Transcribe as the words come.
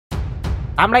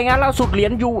ตามรายงานล่าสุดเหรีย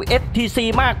ญ USTC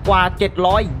มากกว่า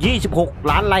726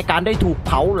ล้านรายการได้ถูกเ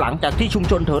ผาหลังจากที่ชุม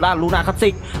ชนเทอร่าลูน่าคลาสสิ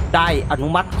กได้อนุ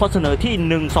มัติข้อเสนอที่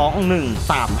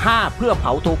12135เพื่อเผ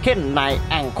าโทเค็นใน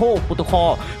แองโคโปรโตคอ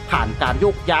ลผ่านการโย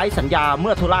กย้ายสัญญาเ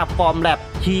มื่อเทอร่าฟอร์มแลบ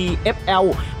TFL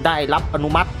ได้รับอนุ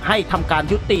มัติให้ทำการ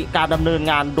ยุติการดำเนิน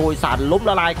งานโดยสารล้ม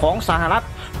ละลายของสหรัฐ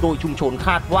โดยชุมชนค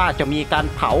าดว่าจะมีการ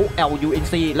เผา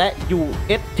LUNC และ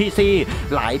USTC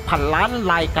หลายพันล้าน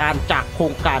รายการจากโคร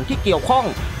งการที่เกี่ยวข้อง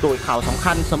โดยข่าวสำ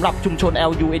คัญสำหรับชุมชน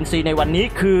LUNC ในวันนี้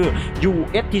คือ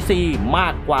USTC มา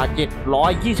กกว่า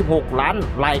726ล้าน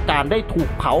รายการได้ถูก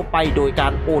เผาไปโดยกา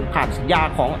รโอนผ่านสัญญา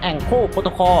ของแองโคโปรโต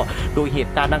คอลโดยเห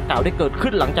ตุการณ์ดังกล่าวได้เกิด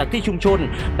ขึ้นหลังจากที่ชุมชน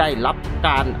ได้รับก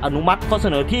ารอนุมัติข้อเส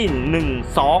นอที่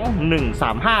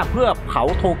12135เพื่อเผา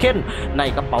โทเค็นใน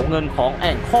กระเป๋าเงินของแอ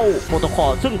งโคโปรโตคอ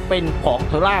ลซึ่งเป็นของเ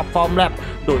ทอร่าฟอร์มแลบ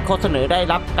โดยข้อเสนอได้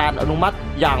รับการอนุมัติ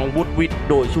อย่างวุดวิด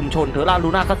โดยชุมชนเทอร่าลู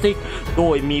น่าคลาสสิกโด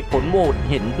ยมีผลโหวต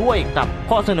เห็นด้วยกับ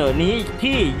ข้อเสนอนี้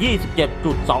ที่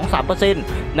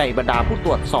 27.23% ในบรรดาผู้ต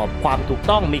รวจสอบความถูก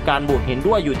ต้องมีการโหวตเห็น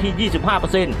ด้วยอยู่ที่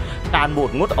 25% การโหว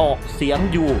ตงดออกเสียง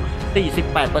อยู่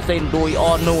 48% โดยอ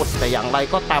อโนดแต่อย่างไร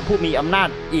ก็ตามผู้มีอำนาจ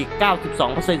อีก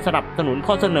 92% สนับสนุน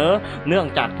ข้อเสนอเนื่อง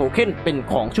จากโทเค็นเป็น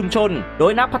ของชุมชนโด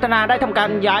ยนักพัฒนาได้ทำการ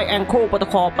ย้ายแองโคโปรโต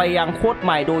คอลไปยังโค้ดให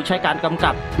ม่โดยใช้การกำ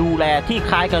กับดูแลที่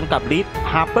คล้ายกันกับลิท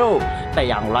ฮาร์เปิลแต่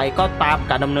อย่างไรก็ตาม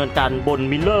การดำเนินการบน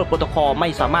มิลเลอร์โปรโตคอลไม่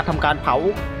สามารถทำการเผา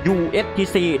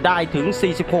USTC ได้ถึง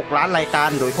46ล้านรายการ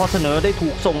โดยข้อเสนอได้ถู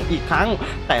กส่งอีกครั้ง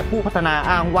แต่ผู้พัฒนา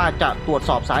อ้างว่าจะตรวจ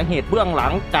สอบสาเหตุเบื้องหลั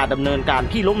งการดำเนินการ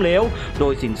ที่ล้มเหลวโด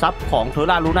ยสินทรัพย์ของเทอ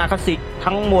ร่าลูน่าคลาสสิก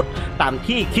ทั้งหมดตาม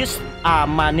ที่คิสอา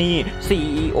ร์มานี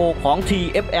CEO ของ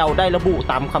TFL ได้ระบุ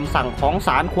ตามคำสั่งของศ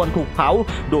าลควรถูกเผา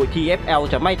โดย TFL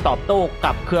จะไม่ตอบโต้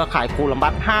กับเครือข่ายโคลัมบั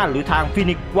ส 5 หรือทางฟิ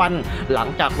นิกซ์ 1 หลัง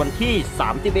จากวันที่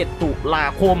 31 ตุลา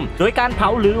คมโดยการเผา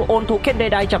หรือโอนโทเค็นใ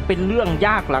ดๆจะเป็นเรื่องย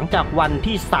ากหลังจากวัน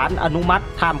ที่ศาลอนุมัติ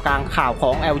ท่ามกลางข่าวข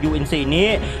อง LUNC นี้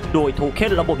โดยโทเค็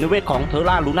นระบบนิเวศของเทอ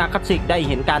ร่าลูน่าคลาสสิกได้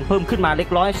เห็นการเพิ่มขึ้นมาเล็ก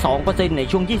น้อย 2% ใน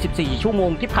ช่วง 24 ชั่วโม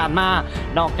งที่ผ่านมา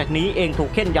นอกจากนี้เองโท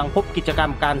เค็นยังพบกิจกรร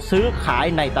มการซื้อขาย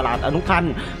ในตลาดอนุพัน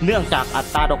ธ์เนื่องจากอั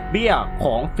ตราดอกเบี้ยข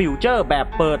องฟิวเจอร์แบบ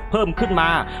เปิดเพิ่มขึ้นมา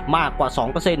มากกว่า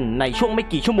 2% ในช่วงไม่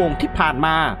กี่ชั่วโมงที่ผ่านม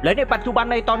าและในปัจจุบัน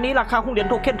ในตอนนี้ราคาหุ้นเหรียญ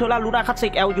โทเค็นเทอร่าลูน่าคลาสสิ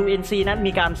ก LUNC นั้น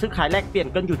มีการซื้อขายแลกเปลี่ยน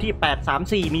กันอยู่ที่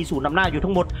834มีศูนย์นำหน้าอยู่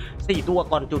ทั้งหมด4ตัว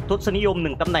ก่อนจุดทศนิยม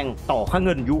1ตำแหน่งต่อค่าเ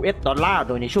งิน US ดอลลาร์โ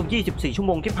ดยในช่วง24ชั่วโ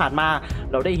มงที่ผ่านมา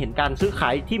เราได้เห็นการซื้อขา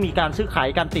ยที่มีการซื้อขาย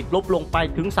การติดลบลงไป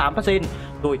ถึง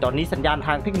 3% โดยตอนนี้สัญญาณท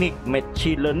างเทคนิค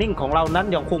Machine Learning ของเรานั้น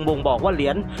ยังคงบ่งบอกว่าเหรี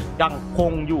ยญยังค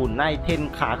งอยู่ในเทรน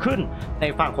ขาขึ้นใน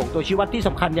ฝั่งของตัวชี้วัดที่ส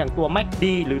ำคัญอย่างตัว MACD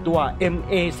หรือตัว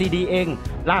MACD เอง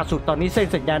ล่าสุดตอนนี้เส้น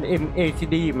สัญญาณ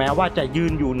MACD แม้ว่าจะยื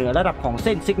นอยู่เหนือระดับของเ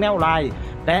ส้น Signal Line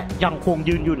และยังคง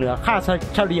ยืนอยู่เหนือค่า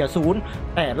เฉลี่ย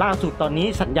0แต่ล่าสุดตอนนี้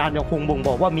สัญญาณยังคงบ่งบ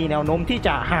อกว่ามีแนวโน้มที่จ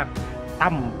ะหัก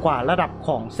ต่ำกว่าระดับข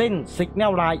องเส้น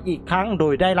Signal Line อีกครั้งโด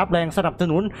ยได้รับแรงสนับส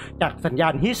นุนจากสัญญา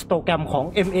ณฮิสโตแกรมของ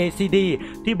MACD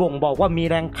ที่บ่งบอกว่ามี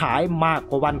แรงขายมาก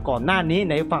กว่าวันก่อนหน้านี้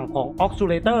ในฝั่งของ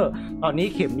Oscillator ตอนนี้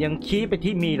เข็มยังชี้ไป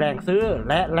ที่มีแรงซื้อ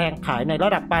และแรงขายในระ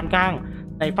ดับปานกลาง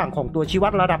ในฝั่งของตัวชี้วั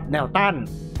ดระดับแนวต้าน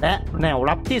และแนว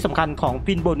รับที่สำคัญของ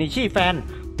ฟินโบนัชชีแฟน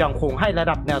ยังคงให้ระ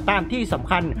ดับแนวต้านที่สำ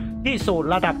คัญที่โซน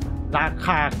ระดับราค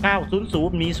า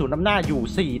900มีศูนย์นำหน้าอ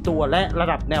ยู่4ตัวและระ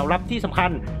ดับแนวรับที่สำคั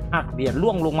ญหากเหรียญล่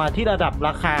วงลงมาที่ระดับร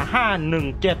าคา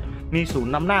517มีศูน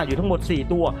ย์นำหน้าอยู่ทั้งหมด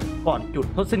4ตัวก่อนจุด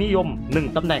ทศนิยม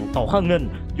1ตำแหน่งต่อค่าเงิน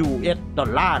US ดอล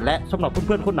ลาร์และสำหรับเ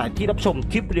พื่อนๆคนไหนที่รับชม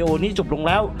คลิปวิดีโอนี้จบลงแ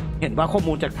ล้วเห็นว่าข้อ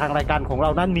มูลจากทางรายการของเร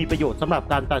านั้นมีประโยชน์สำหรับ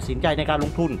การตัดสินใจในการล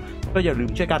งทุนก็อย่าลื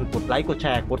มช่วยกันกดไลค์กดแช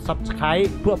ร์กด Subscribe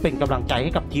เพื่อเป็นกำลังใจใ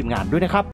ห้กับทีมงานด้วยนะครับ